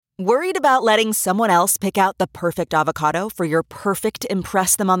Worried about letting someone else pick out the perfect avocado for your perfect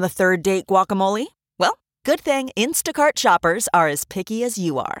impress them on the third date guacamole? Well, good thing Instacart shoppers are as picky as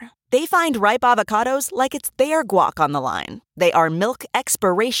you are. They find ripe avocados like it's their guac on the line. They are milk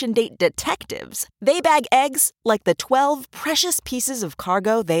expiration date detectives. They bag eggs like the 12 precious pieces of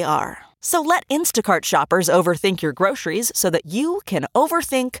cargo they are. So let Instacart shoppers overthink your groceries so that you can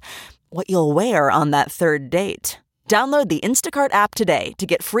overthink what you'll wear on that third date. Download the Instacart app today to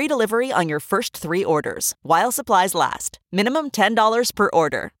get free delivery on your first 3 orders, while supplies last. Minimum $10 per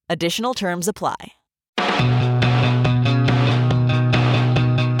order. Additional terms apply.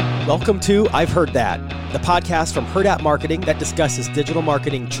 Welcome to I've Heard That, the podcast from Heard At Marketing that discusses digital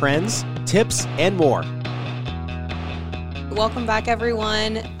marketing trends, tips, and more. Welcome back,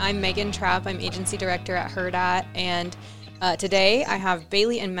 everyone. I'm Megan Trapp. I'm agency director at Heard At, and today I have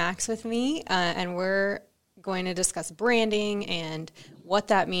Bailey and Max with me, and we're going to discuss branding and what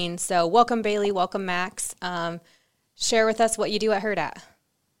that means. So welcome, Bailey. Welcome, Max. Share with us what you do at Heard At.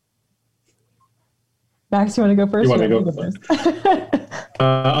 Max, you want to go first? You want to go first?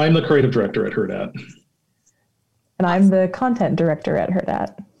 I'm the creative director at Heard At. And I'm the content director at Heard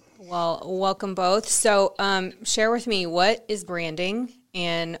At. Well, welcome both. So share with me, what is branding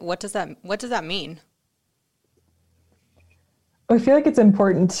and what does that mean? I feel like it's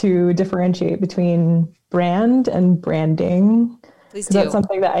important to differentiate between brand and branding. Please do. That's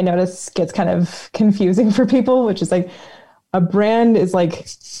something that I notice gets kind of confusing for people, which is like a brand is like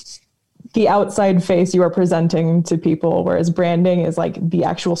the outside face you are presenting to people, whereas branding is like the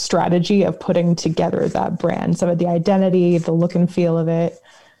actual strategy of putting together that brand. Some of the identity, the look and feel of it.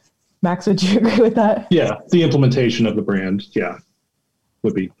 Max, would you agree with that? Yeah, the implementation of the brand,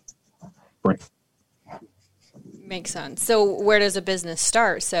 would be brand. Makes sense. So where does a business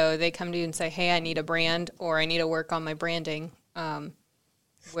start? So they come to you and say, hey, I need a brand or I need to work on my branding.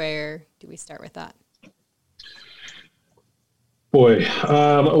 Where do we start with that? Boy,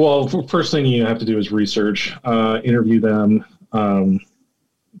 well, first thing you have to do is research, interview them,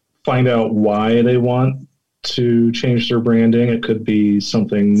 find out why they want to change their branding. It could be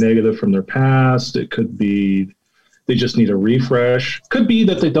something negative from their past. It could be they just need a refresh. Could be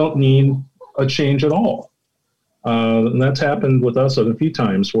that they don't need a change at all. And that's happened with us a few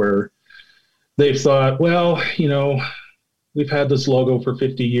times where they've thought, well, we've had this logo for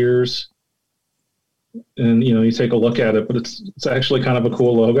 50 years. And, you take a look at it, but it's actually kind of a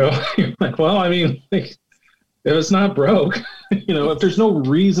cool logo. You're like, well, I mean, if it's not broke, if there's no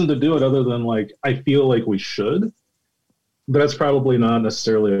reason to do it other than like, I feel like we should, that's probably not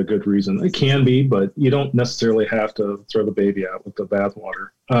necessarily a good reason. It can be, but you don't necessarily have to throw the baby out with the bathwater.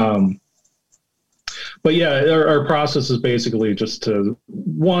 But yeah, our process is basically just to,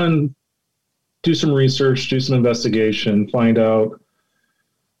 one, do some research, do some investigation, find out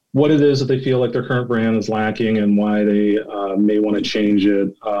what it is that they feel like their current brand is lacking and why they may want to change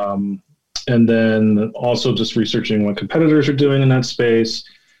it. And then also just researching what competitors are doing in that space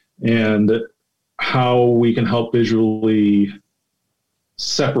and how we can help visually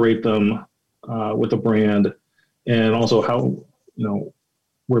separate them with the brand. And also how,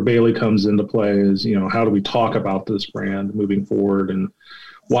 where Bailey comes into play is, how do we talk about this brand moving forward and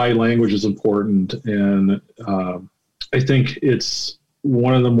why language is important. And I think it's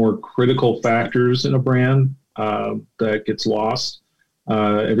one of the more critical factors in a brand that gets lost.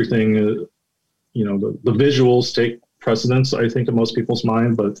 Everything, the visuals take precedence, I think, in most people's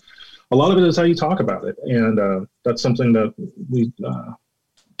mind, but a lot of it is how you talk about it. And that's something that we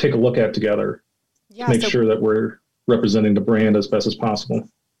take a look at together, make sure that we're representing the brand as best as possible.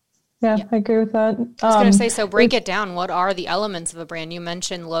 Yeah, I agree with that. I was going to say, so break it down. What are the elements of a brand? You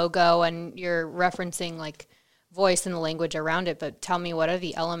mentioned logo and you're referencing like voice and the language around it, but tell me, what are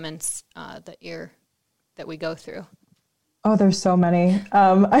the elements that we go through? Oh, there's so many.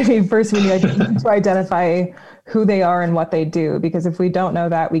 First we need to identify who they are and what they do, because if we don't know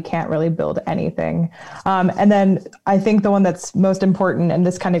that, we can't really build anything. And then I think the one that's most important, and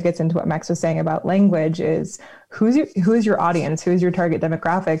this kind of gets into what Max was saying about language, is who is your audience? Who's your target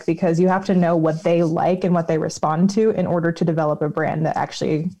demographic? Because you have to know what they like and what they respond to in order to develop a brand that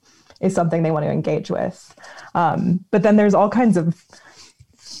actually is something they want to engage with. But then there's all kinds of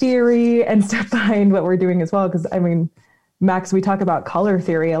theory and stuff behind what we're doing as well. Because Max, we talk about color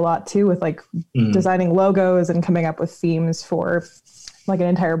theory a lot too, with like designing logos and coming up with themes for like an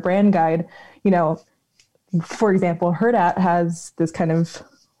entire brand guide. For example, Heard At has this kind of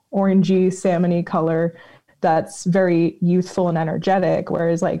orangey, salmony color that's very youthful and energetic.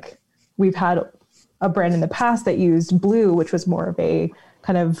 Whereas like we've had a brand in the past that used blue, which was more of a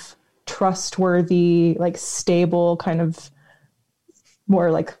kind of trustworthy, like stable kind of more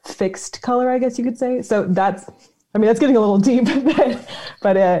like fixed color, I guess you could say. So that's getting a little deep,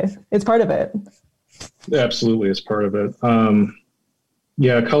 but it's part of it. Absolutely, it's part of it.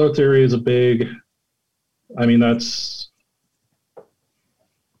 Yeah, color theory is that's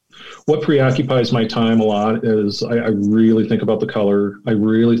what preoccupies my time a lot. Is I really think about the color. I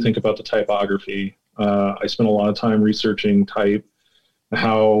really think about the typography. I spend a lot of time researching type,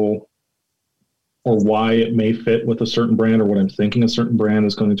 how or why it may fit with a certain brand, or what I'm thinking a certain brand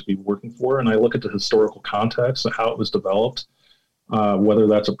is going to be working for. And I look at the historical context of how it was developed, whether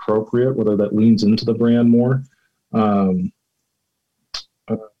that's appropriate, whether that leans into the brand more. Mark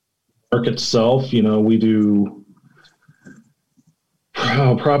itself, we do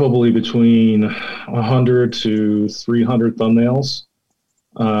probably between 100 to 300 thumbnails,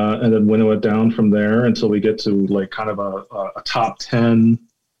 and then winnow it down from there until we get to like kind of a top 10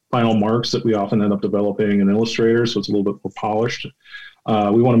 final marks that we often end up developing in Illustrator, so it's a little bit more polished.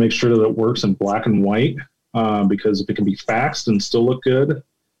 We want to make sure that it works in black and white, because if it can be faxed and still look good,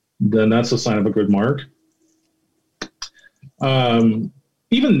 then that's a sign of a good mark.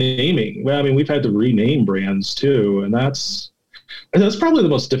 Even naming. We've had to rename brands too, and that's probably the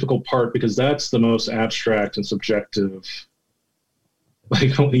most difficult part, because that's the most abstract and subjective.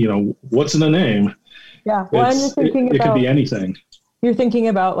 Like, what's in the name? Yeah, well, it could be anything. You're thinking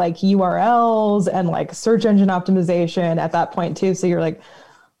about like URLs and like search engine optimization at that point too. So you're like,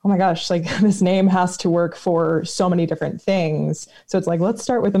 oh my gosh, like this name has to work for so many different things. So it's like, let's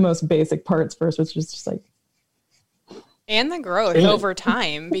start with the most basic parts first, which is just like. And the growth over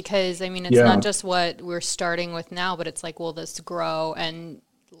time, because it's not just what we're starting with now, but it's like, will this grow and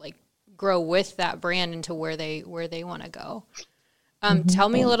like grow with that brand into where they want to go. Tell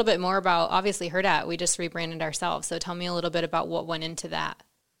me a little bit more about, obviously, Hurrdat. We just rebranded ourselves. So tell me a little bit about what went into that.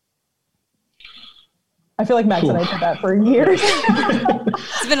 I feel like Max and I did that for years.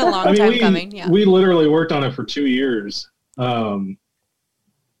 It's been a long time coming. Yeah. We literally worked on it for 2 years,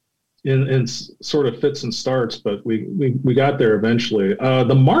 in sort of fits and starts, but we got there eventually.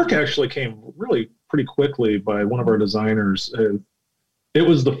 The mark actually came really pretty quickly by one of our designers. It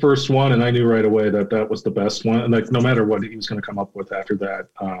was the first one, and I knew right away that was the best one. And like, no matter what he was going to come up with after that,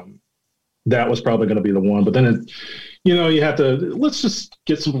 that was probably going to be the one. But then, you have to, let's just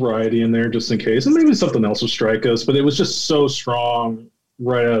get some variety in there just in case. And maybe something else will strike us. But it was just so strong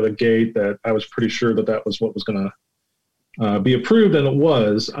right out of the gate that I was pretty sure that was what was going to be approved, and it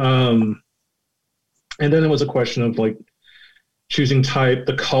was. And then it was a question of like choosing type.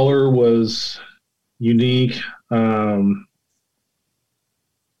 The color was unique.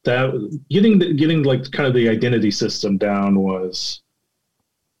 That getting like kind of the identity system down was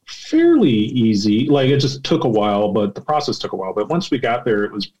fairly easy. Like, it just took a while, but the process took a while. But once we got there,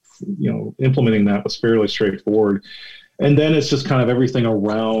 it was, implementing that was fairly straightforward. And then it's just kind of everything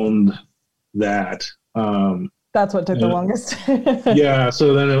around that. That's what took the longest. Yeah.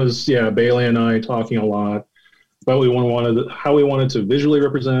 So then it was, Bailey and I talking a lot about how we wanted to visually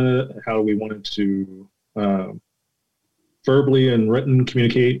represent it, how we wanted to verbally and written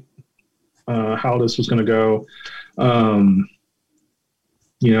communicate how this was going to go.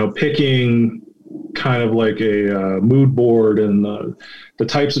 Picking kind of like a mood board, and the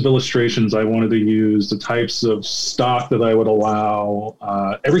types of illustrations I wanted to use, the types of stock that I would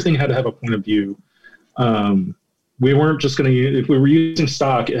allow. Everything had to have a point of view. We weren't just going to, if we were using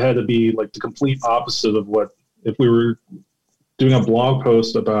stock, it had to be like the complete opposite of what, if we were doing a blog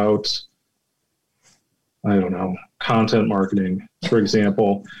post about, I don't know, content marketing, for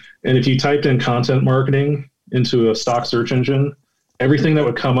example. And if you typed in content marketing into a stock search engine, everything that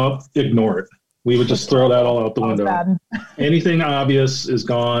would come up, ignore it. We would just throw that all out the window. Anything obvious is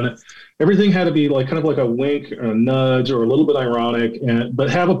gone. Everything had to be like kind of like a wink or a nudge or a little bit ironic, but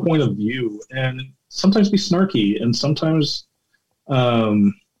have a point of view, and sometimes be snarky, and sometimes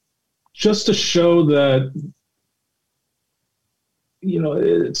just to show that,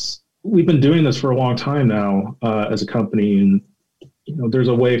 we've been doing this for a long time now as a company, and there's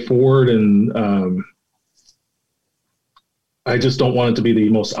a way forward, and I just don't want it to be the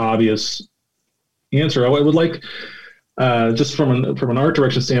most obvious answer. I would like, just from an art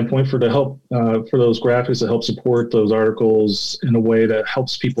direction standpoint, for those graphics to help support those articles in a way that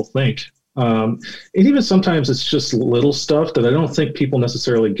helps people think. And even sometimes it's just little stuff that I don't think people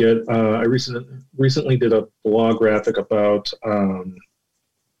necessarily get. I recently did a blog graphic about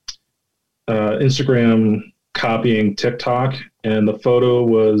Instagram copying TikTok, and the photo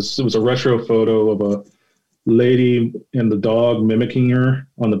was a retro photo of a lady and the dog mimicking her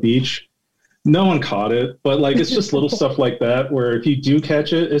on the beach. No one caught it, but like, it's just little stuff like that where if you do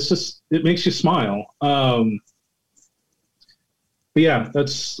catch it, it makes you smile. but yeah,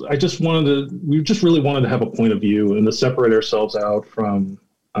 we just really wanted to have a point of view and to separate ourselves out from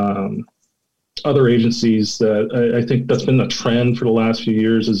other agencies. That I think that's been the trend for the last few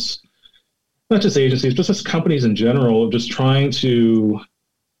years, is not just agencies, but just companies in general, just trying to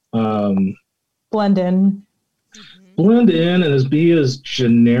blend in and be as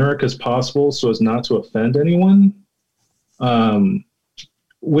generic as possible so as not to offend anyone.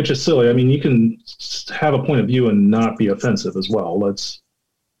 Which is silly. I mean, you can have a point of view and not be offensive as well. But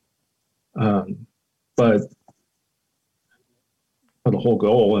the whole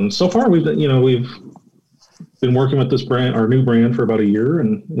goal. And so far we've been working with this brand, our new brand, for about a year,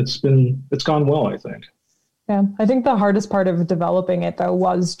 and it's gone well, I think. Yeah. I think the hardest part of developing it though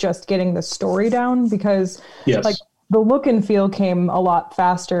was just getting the story down, because yes. like the look and feel came a lot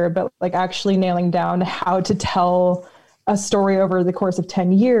faster, but like actually nailing down how to tell a story over the course of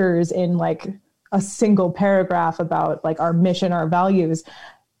 10 years in like a single paragraph about like our mission, our values,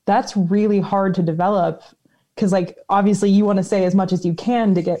 that's really hard to develop. Cause like, obviously you want to say as much as you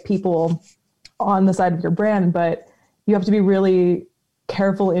can to get people on the side of your brand, but you have to be really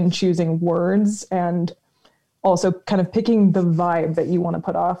careful in choosing words and also kind of picking the vibe that you want to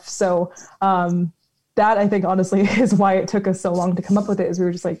put off. So that I think honestly is why it took us so long to come up with it, is we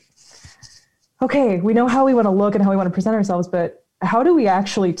were just like, okay, we know how we want to look and how we want to present ourselves, but how do we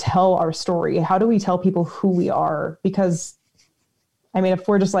actually tell our story? How do we tell people who we are? Because, I mean, if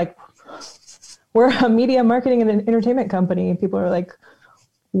we're just like, we're a media marketing and an entertainment company, people are like,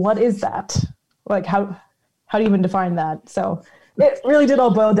 what is that? Like, how do you even define that? So it really did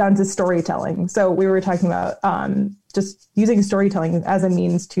all boil down to storytelling. So we were talking about just using storytelling as a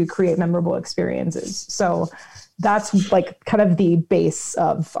means to create memorable experiences. So that's like kind of the base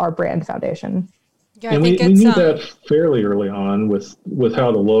of our brand foundation. Yeah, and we knew that fairly early on with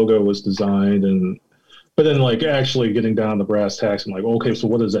how the logo was designed, but then like actually getting down to brass tacks and like, okay, so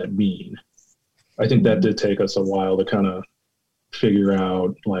what does that mean? I think that did take us a while to kind of figure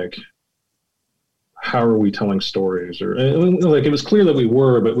out like, how are we telling stories? Or like, it was clear that we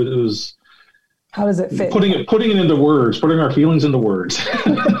were, but it was, how does it fit? Putting it into words, putting our feelings into words.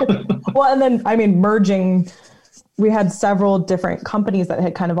 Well, and then, I mean, merging, we had several different companies that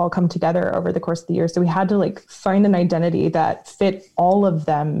had kind of all come together over the course of the year. So we had to like find an identity that fit all of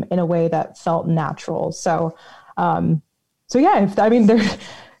them in a way that felt natural. So yeah, there's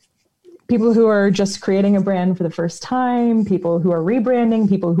people who are just creating a brand for the first time, people who are rebranding,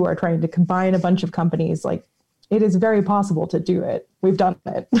 people who are trying to combine a bunch of companies, like it is very possible to do it. We've done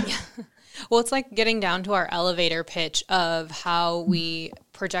it. Well, it's like getting down to our elevator pitch of how we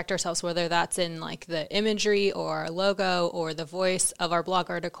project ourselves, whether that's in like the imagery or our logo or the voice of our blog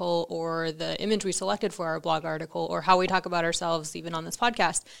article or the image we selected for our blog article or how we talk about ourselves even on this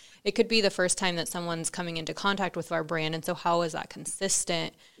podcast. It could be the first time that someone's coming into contact with our brand. And so how is that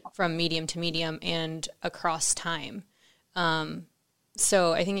consistent from medium to medium and across time?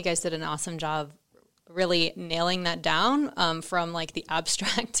 So I think you guys did an awesome job really nailing that down from like the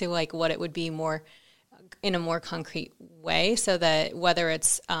abstract to like what it would be more in a more concrete way, so that whether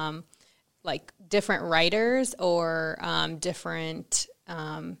it's like different writers or different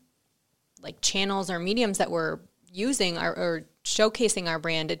like channels or mediums that we're using or showcasing our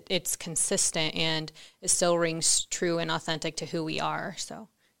brand, it's consistent and it still rings true and authentic to who we are. So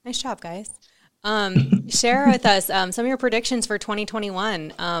nice job, guys. Share with us some of your predictions for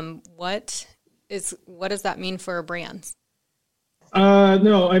 2021. What does that mean for brands?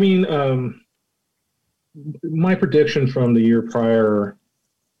 No, I mean, my prediction from the year prior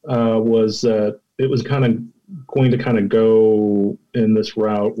was that it was kind of going to kind of go in this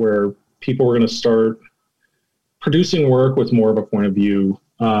route where people were going to start producing work with more of a point of view,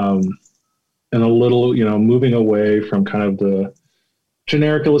 and a little, moving away from kind of the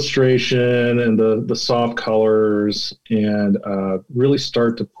generic illustration and the soft colors, and really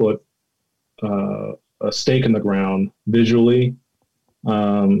start to put a stake in the ground visually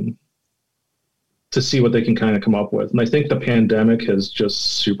to see what they can kind of come up with. And I think the pandemic has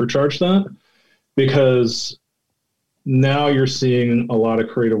just supercharged that, because now you're seeing a lot of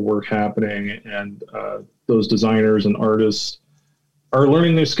creative work happening, and those designers and artists are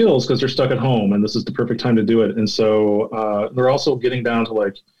learning new skills because they're stuck at home, and this is the perfect time to do it. And so they're also getting down to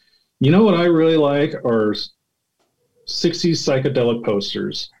like, what I really like are 60s psychedelic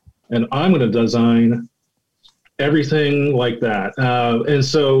posters, and I'm going to design everything like that. And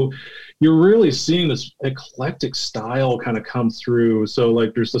so you're really seeing this eclectic style kind of come through. So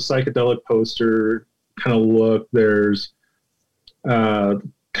like there's the psychedelic poster kind of look. There's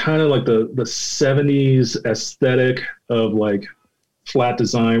kind of like the 70s aesthetic of like flat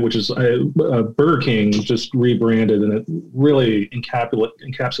design, which is Burger King just rebranded, and it really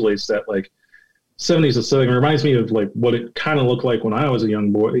encapsulates that like 70s aesthetic. It reminds me of like what it kind of looked like when I was a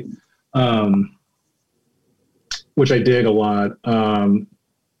young boy, which I dig a lot.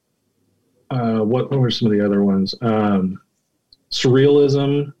 What were some of the other ones?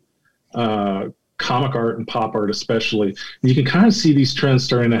 Surrealism, comic art and pop art especially. You can kind of see these trends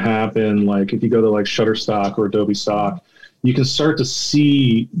starting to happen. Like if you go to like Shutterstock or Adobe Stock, you can start to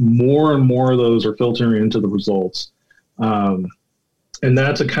see more and more of those are filtering into the results. And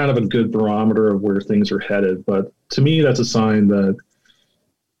that's a kind of a good barometer of where things are headed. But to me, that's a sign that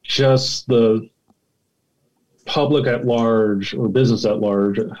just the public at large or business at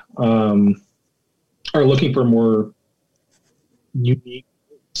large are looking for more unique,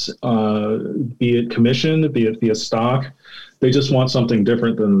 be it commissioned, be it via stock. They just want something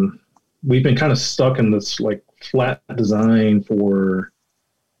different than we've been kind of stuck in this like flat design for,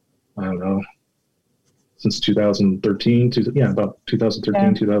 I don't know, since 2013 about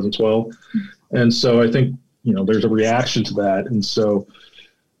 2013, 2012. And so I think, there's a reaction to that. And so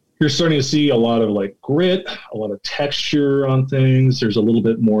you're starting to see a lot of like grit, a lot of texture on things. There's a little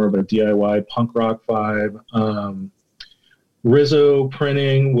bit more of a DIY punk rock vibe. Rizzo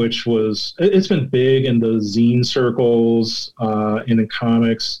printing, which it's been big in the zine circles and in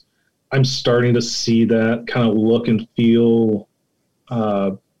comics. I'm starting to see that kind of look and feel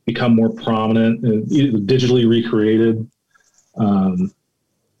become more prominent and digitally recreated,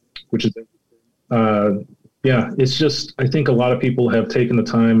 which is it's just, I think a lot of people have taken the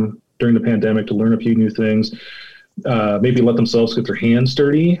time during the pandemic to learn a few new things, maybe let themselves get their hands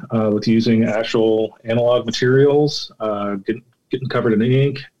dirty with using actual analog materials, getting covered in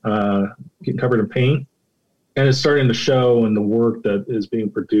ink, getting covered in paint. And it's starting to show in the work that is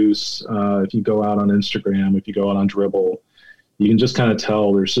being produced. If you go out on Instagram, if you go out on Dribbble, you can just kind of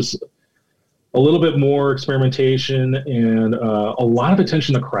tell there's just a little bit more experimentation and a lot of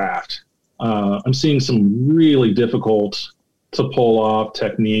attention to craft. I'm seeing some really difficult to pull off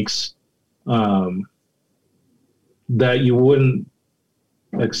techniques that you wouldn't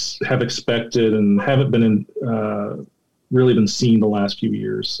have expected and haven't been really been seen the last few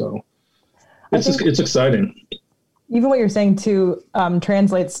years. So it's exciting. Even what you're saying too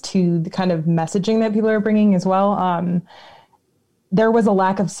translates to the kind of messaging that people are bringing as well. There was a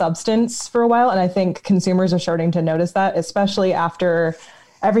lack of substance for a while, and I think consumers are starting to notice that, especially after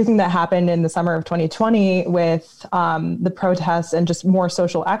everything that happened in the summer of 2020 with the protests and just more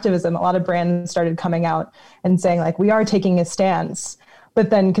social activism. A lot of brands started coming out and saying like, we are taking a stance, but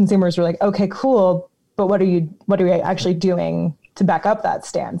then consumers were like, okay, cool. But what are you actually doing to back up that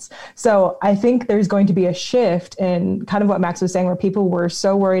stance? So I think there's going to be a shift in kind of what Max was saying, where people were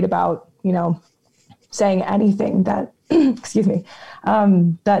so worried about, saying anything that, excuse me,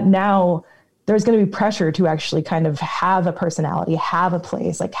 that now there's going to be pressure to actually kind of have a personality, have a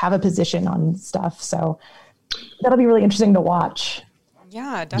place, like have a position on stuff. So that'll be really interesting to watch.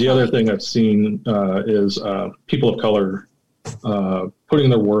 Yeah, definitely. The other thing I've seen is people of color putting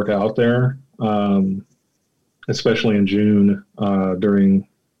their work out there, especially in June during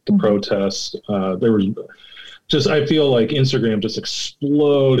the protests. There was just, I feel like Instagram just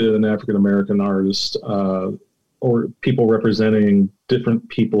exploded in African-American artists or people representing different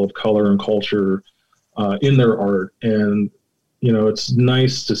people of color and culture in their art. And, it's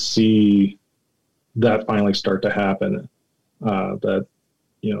nice to see that finally start to happen, that,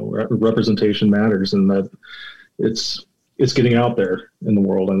 representation matters and that it's getting out there in the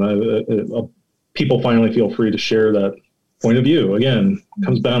world. And people finally feel free to share that point of view. Again, it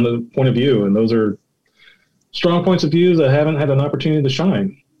comes down to point of view. And those are strong points of view that haven't had an opportunity to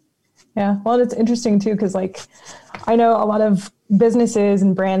shine. Yeah. Well, it's interesting too, because I know a lot of businesses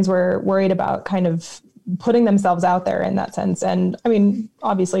and brands were worried about kind of putting themselves out there in that sense. And I mean,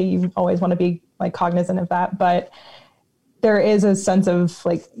 obviously you always want to be cognizant of that, but there is a sense of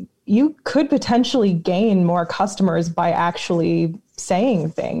you could potentially gain more customers by actually saying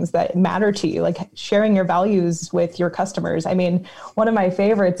things that matter to you, like sharing your values with your customers. I mean, one of my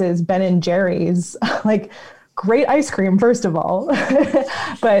favorites is Ben and Jerry's, great ice cream, first of all,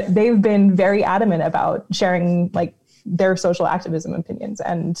 but they've been very adamant about sharing their social activism opinions.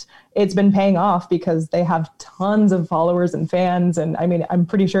 And it's been paying off because they have tons of followers and fans. And I mean, I'm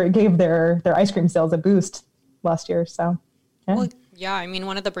pretty sure it gave their ice cream sales a boost last year. So, yeah. Well, yeah, I mean,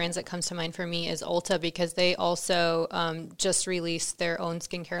 one of the brands that comes to mind for me is Ulta, because they also just released their own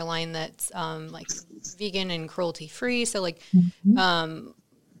skincare line that's vegan and cruelty free. So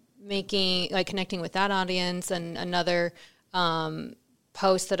connecting with that audience. And another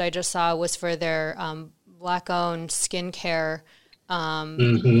post that I just saw was for their Black-owned skincare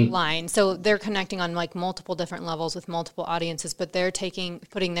line. So they're connecting on like multiple different levels with multiple audiences, but they're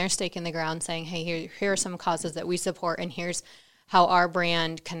putting their stake in the ground saying, hey, here are some causes that we support, and here's how our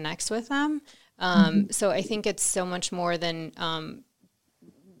brand connects with them. So I think it's so much more than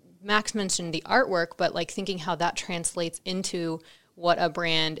Max mentioned the artwork, but like thinking how that translates into what a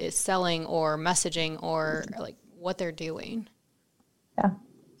brand is selling or messaging or like what they're doing. Yeah.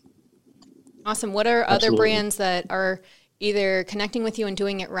 Awesome. What are Absolutely. other brands that are either connecting with you and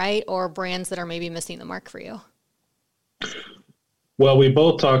doing it right, or brands that are maybe missing the mark for you? Well, we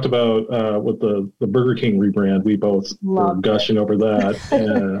both talked about with the Burger King rebrand. We both were gushing over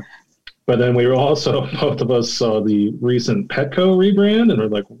that. But then we were also, both of us saw the recent Petco rebrand, and we're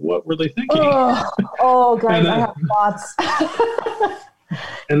like, what were they thinking? Oh guys, I have thoughts.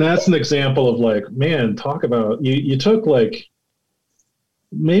 And that's an example of like, man, talk about, you took like,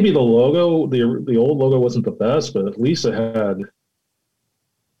 maybe the logo, the old logo wasn't the best, but at least it had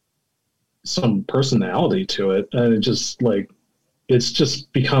some personality to it. And it just like, it's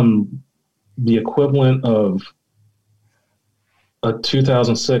just become the equivalent of a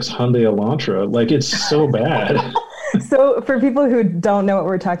 2006 Hyundai Elantra. Like, it's so bad. So for people who don't know what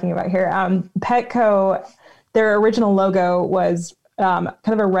we're talking about here, Petco, their original logo was kind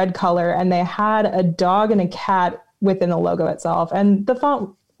of a red color, and they had a dog and a cat within the logo itself. And the font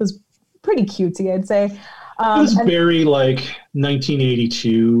was pretty cutesy, I'd say. It was very like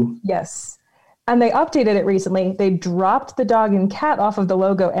 1982. Yes. And they updated it recently. They dropped the dog and cat off of the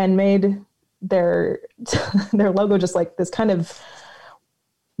logo and made their logo just like this kind of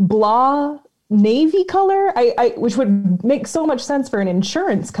blah navy color, which would make so much sense for an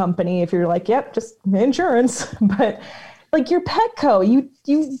insurance company if you're like, yep, just insurance. But like, you're Petco,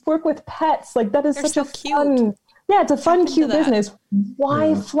 you work with pets, like that is They're such so a cute. fun, yeah, it's a fun, cute business.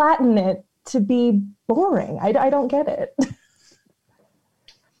 Why flatten it to be boring? I don't get it.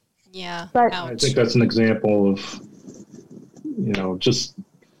 Yeah. But I think that's an example of, just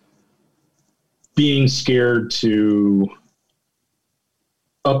being scared to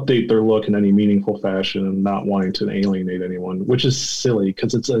update their look in any meaningful fashion and not wanting to alienate anyone, which is silly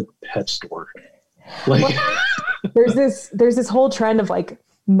because it's a pet store. Like, there's this whole trend of like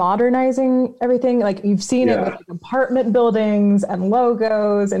modernizing everything. Like, you've seen it with like apartment buildings and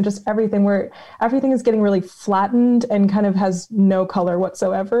logos and just everything, where everything is getting really flattened and kind of has no color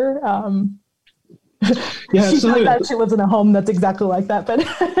whatsoever. She said that she lives in a home that's exactly like that, but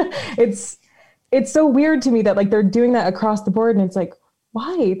it's so weird to me that like they're doing that across the board, and it's like,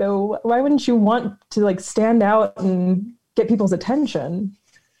 why though? Why wouldn't you want to like stand out and get people's attention?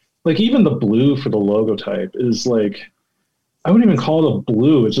 Like, even the blue for the logo type is like, I wouldn't even call it a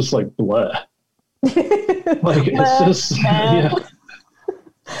blue. It's just like bleh. Like, it's just, yeah.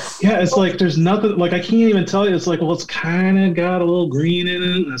 It's like, there's nothing, like, I can't even tell you. It's like, well, it's kind of got a little green in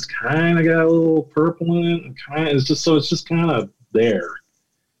it, and it's kind of got a little purple in it, and it's just kind of there.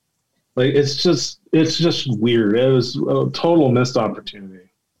 Like, it's just weird. It was a total missed opportunity.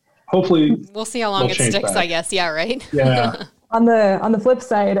 Hopefully we'll see how long it sticks, I guess. Yeah, right? Yeah. On the flip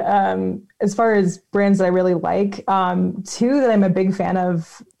side, as far as brands that I really like, two that I'm a big fan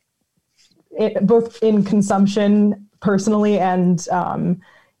of, both in consumption personally and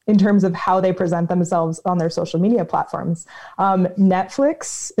in terms of how they present themselves on their social media platforms.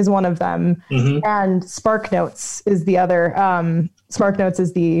 Netflix is one of them, and SparkNotes is the other. SparkNotes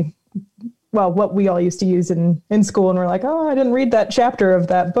is what we all used to use in school, and we're like, oh, I didn't read that chapter of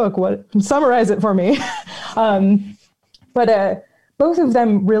that book. Summarize it for me. But both of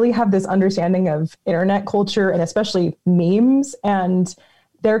them really have this understanding of internet culture, and especially memes, and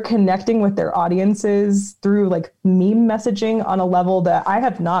they're connecting with their audiences through like meme messaging on a level that I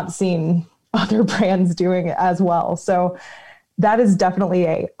have not seen other brands doing as well. So that is definitely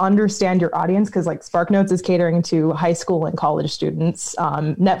a understand your audience, because like SparkNotes is catering to high school and college students,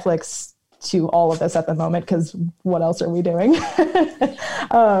 Netflix to all of us at the moment, because what else are we doing?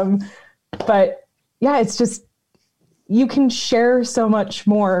 But yeah, it's just, you can share so much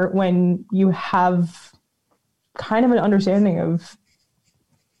more when you have kind of an understanding of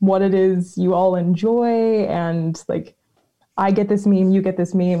what it is you all enjoy. And like, I get this meme, you get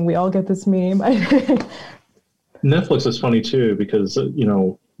this meme, we all get this meme. Netflix is funny too, because,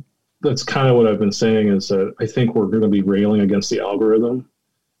 that's kind of what I've been saying, is that I think we're going to be railing against the algorithm,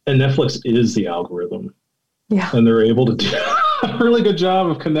 and Netflix is the algorithm. Yeah. And they're able to do a really good job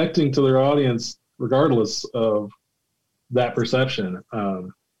of connecting to their audience, regardless of that perception.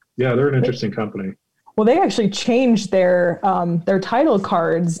 They're an interesting company. Well, they actually changed their title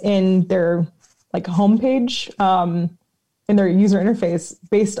cards in their like homepage. in their user interface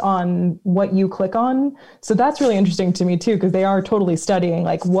based on what you click on. So that's really interesting to me too, because they are totally studying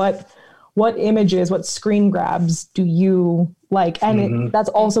like what images, what screen grabs do you like? And that's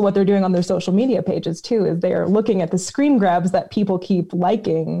also what they're doing on their social media pages too, is they're looking at the screen grabs that people keep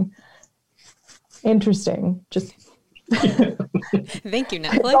liking. Interesting. Just thank you,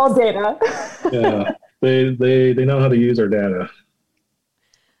 Netflix. It's all data. Yeah, they know how to use our data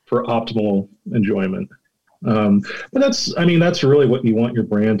for optimal enjoyment. But that's really what you want your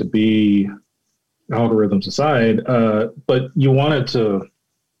brand to be, algorithms aside. But you want it to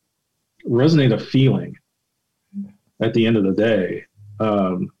resonate a feeling at the end of the day.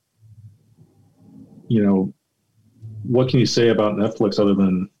 What can you say about Netflix other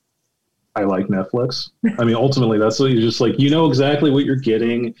than I like Netflix? I mean, ultimately, that's what you're just like, exactly what you're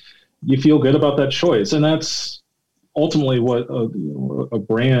getting. You feel good about that choice. And that's ultimately what a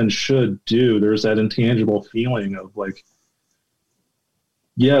brand should do. There's that intangible feeling of like,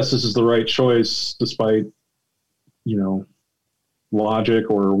 yes, this is the right choice, despite, logic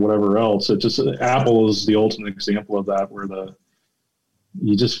or whatever else. Apple is the ultimate example of that, where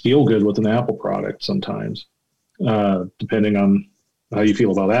you just feel good with an Apple product sometimes, depending on how you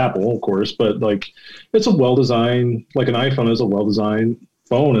feel about Apple, of course. But like, it's a well-designed, like an iPhone is a well-designed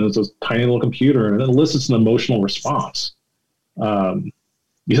phone, and it's a tiny little computer, and it elicits an emotional response,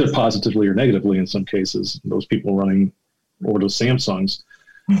 either positively or negatively in some cases. Those people running over those Samsungs,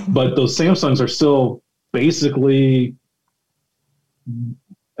 but those Samsungs are still basically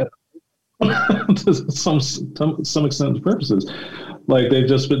to some extent of purposes, like they've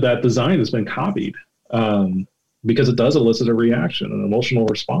just been, that design has been copied, because it does elicit a reaction, an emotional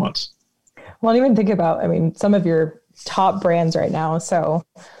response. Well, even think about, some of your top brands right now. So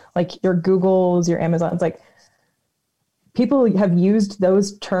like your Googles, your Amazons, like people have used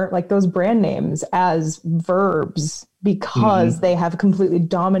those those brand names as verbs because they have completely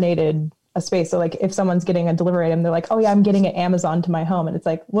dominated a space. So like if someone's getting a delivery item, they're like, oh yeah, I'm getting an Amazon to my home. And it's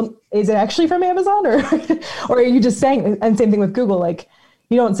like, well, is it actually from Amazon or are you just saying, and same thing with Google, like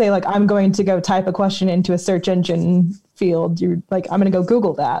you don't say like, I'm going to go type a question into a search engine field. You're like, I'm going to go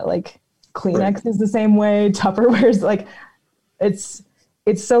Google that. Like Kleenex is the same way. Tupperware's like, it's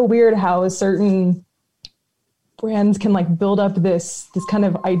so weird how certain brands can like build up this kind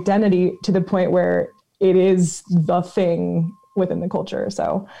of identity to the point where it is the thing within the culture.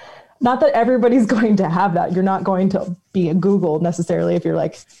 So not that everybody's going to have that. You're not going to be a Google necessarily if you're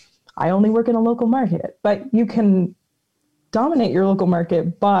like, I only work in a local market, but you can dominate your local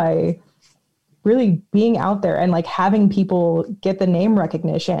market by really being out there and like having people get the name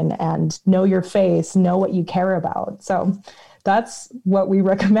recognition and know your face, know what you care about. So that's what we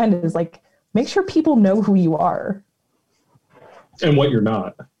recommend, is like, make sure people know who you are. And what you're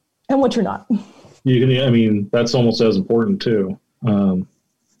not. And what you're not. That's almost as important too,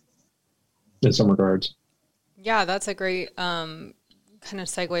 in some regards. Yeah, that's a great kind of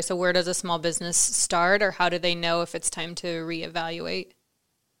segue. So where does a small business start, or how do they know if it's time to reevaluate?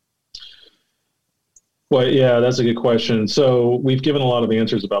 Well, yeah, that's a good question. So we've given a lot of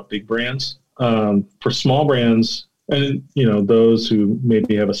answers about big brands. For small brands, and those who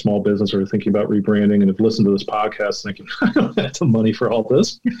maybe have a small business or are thinking about rebranding and have listened to this podcast thinking, I don't have the money for all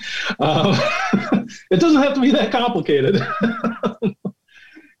this. It doesn't have to be that complicated.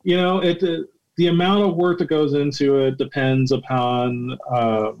 The amount of work that goes into it depends upon,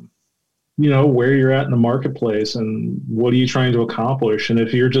 where you're at in the marketplace and what are you trying to accomplish. And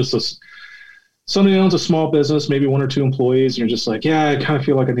if you're just somebody who owns a small business, maybe 1 or 2 employees, and you're just like, yeah, I kind of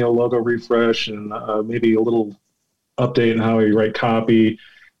feel like I need a logo refresh and maybe a little update in how you write copy,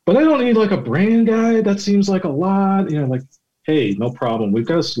 but I don't need like a brand guide. That seems like a lot. Like, hey, no problem. We've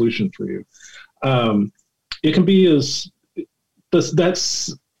got a solution for you. It can be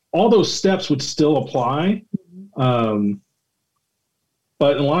that's all those steps would still apply. But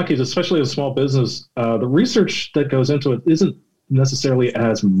in a lot of cases, especially a small business, the research that goes into it isn't necessarily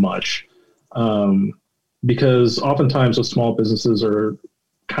as much, because oftentimes those small businesses are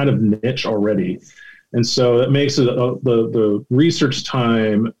kind of niche already. And so it makes it the research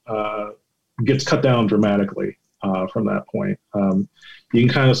time gets cut down dramatically from that point. You can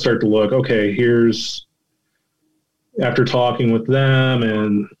kind of start to look, okay, after talking with them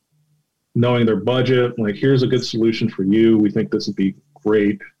and knowing their budget, like, here's a good solution for you. We think this would be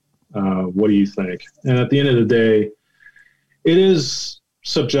great. What do you think? And at the end of the day, it is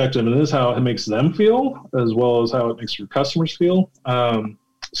subjective, and it is how it makes them feel as well as how it makes your customers feel.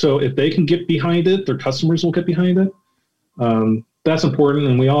 So if they can get behind it, their customers will get behind it. That's important.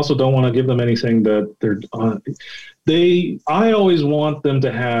 And we also don't want to give them anything that I always want them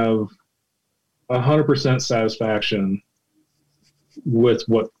to have 100% satisfaction with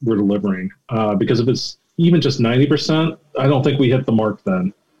what we're delivering. Because if it's even just 90%, I don't think we hit the mark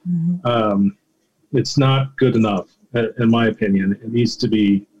then. It's not good enough, in my opinion. It needs to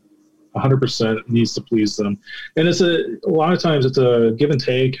be 100%. It needs to please them. And a lot of times it's a give and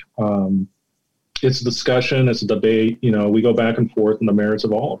take. It's a discussion. It's a debate. We go back and forth on the merits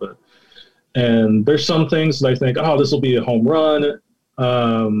of all of it. And there's some things that I think, this will be a home run,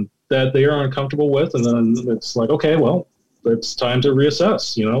 that they are uncomfortable with. And then it's like, okay, well, it's time to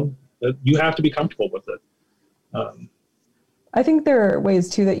reassess, that you have to be comfortable with it. I think there are ways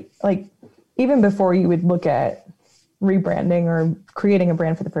too that, like, even before you would look at rebranding or creating a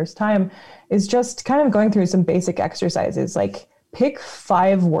brand for the first time, is just kind of going through some basic exercises, like pick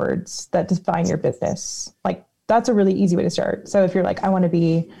 5 words that define your business. Like, that's a really easy way to start. So if you're like, I want to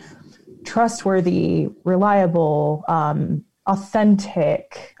be trustworthy, reliable,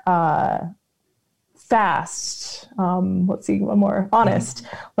 authentic, fast, let's see, one more, honest.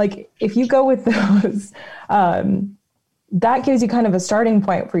 Like, if you go with those, that gives you kind of a starting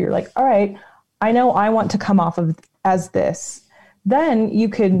point where you're like, all right, I know I want to come off of as this. Then you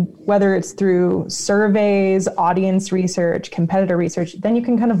could, whether it's through surveys, audience research, competitor research, then you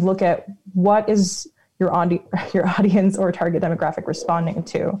can kind of look at what is your audience or target demographic responding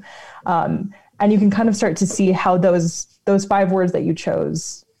to. And you can kind of start to see how those 5 words that you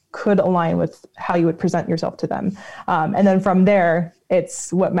chose could align with how you would present yourself to them. And then from there,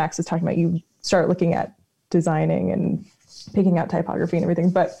 it's what Max is talking about. You start looking at designing and picking out typography and everything.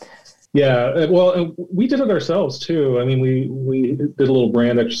 But yeah, well, we did it ourselves too. I mean, we did a little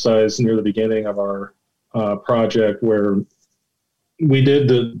brand exercise near the beginning of our project where we did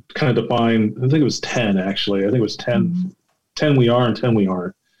the kind of define, I think it was 10 actually. I think it was 10 we are and 10 we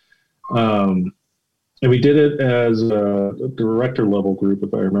aren't. And we did it as a director level group,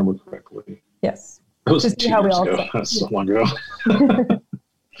 if I remember correctly. Yes. That was 2 years ago. That's so long ago.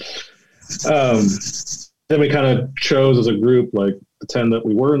 Then we kind of chose as a group, like the 10 that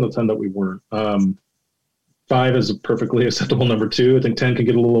we were and the 10 that we weren't. 5 is a perfectly acceptable number 2. I think 10 can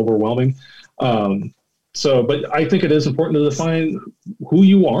get a little overwhelming. But I think it is important to define who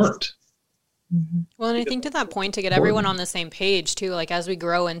you aren't. Well, and I think to that point, to get everyone on the same page too, like as we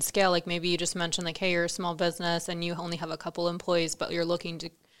grow and scale, like maybe you just mentioned like, hey, you're a small business and you only have a couple employees, but you're looking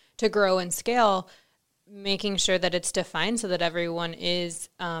to grow and scale, making sure that it's defined so that everyone is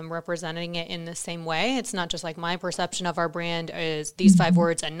representing it in the same way. It's not just like my perception of our brand is these 5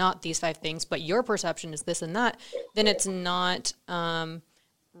 words and not these 5 things, but your perception is this and that. Then it's not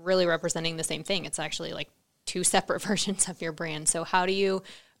really representing the same thing. It's actually like 2 separate versions of your brand. So how do you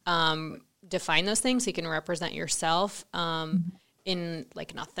define those things so you can represent yourself in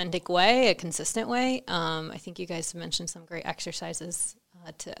like an authentic way, a consistent way? I think you guys have mentioned some great exercises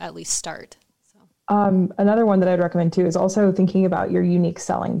to at least start. Another one that I'd recommend too is also thinking about your unique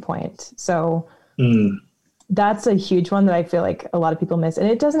selling point. So that's a huge one that I feel like a lot of people miss. And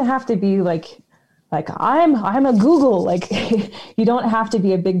it doesn't have to be like I'm a Google, like you don't have to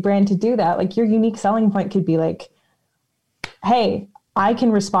be a big brand to do that. Like your unique selling point could be like, hey, I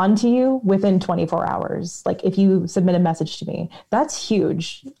can respond to you within 24 hours. Like if you submit a message to me, that's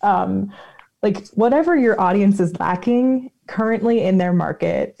huge. Like whatever your audience is lacking currently in their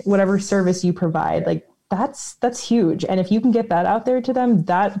market, whatever service you provide, like that's huge. And if you can get that out there to them,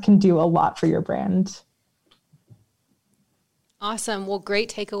 that can do a lot for your brand. Awesome. Well,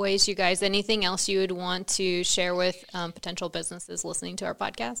 great takeaways, you guys. Anything else you would want to share with potential businesses listening to our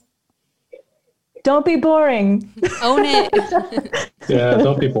podcast? Don't be boring. Own it. Yeah,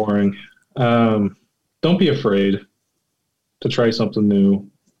 don't be boring. Don't be afraid to try something new.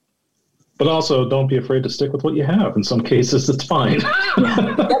 But also don't be afraid to stick with what you have. In some cases, it's fine.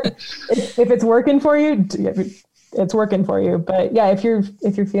 If it's working for you, it's working for you. But yeah, if you're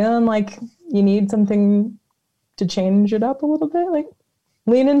feeling like you need something to change it up a little bit, like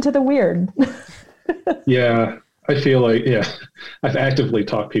lean into the weird. Yeah, I feel like, I've actively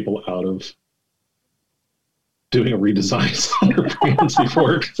talked people out of doing a redesign on their brands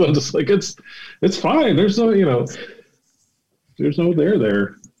before. So I'm just like, it's fine. There's no, there's no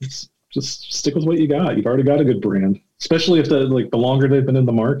there. Just stick with what you got. You've already got a good brand, especially if the longer they've been in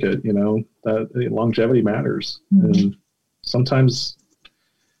the market, that longevity matters. And sometimes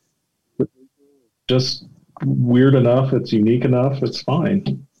just weird enough, it's unique enough, it's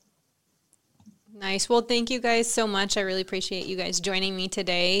fine. Nice. Well, thank you guys so much. I really appreciate you guys joining me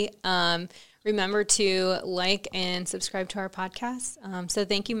today. Remember to like and subscribe to our podcast. So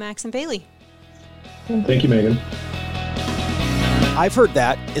thank you, Max and Bailey. Thank you, Megan. I've Heard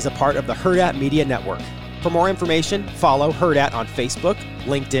That is a part of the Heard At Media Network. For more information, follow Heard At on Facebook,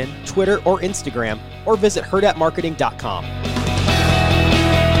 LinkedIn, Twitter, or Instagram, or visit heardatmarketing.com.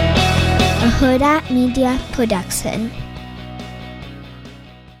 a Hurrdat Media Production.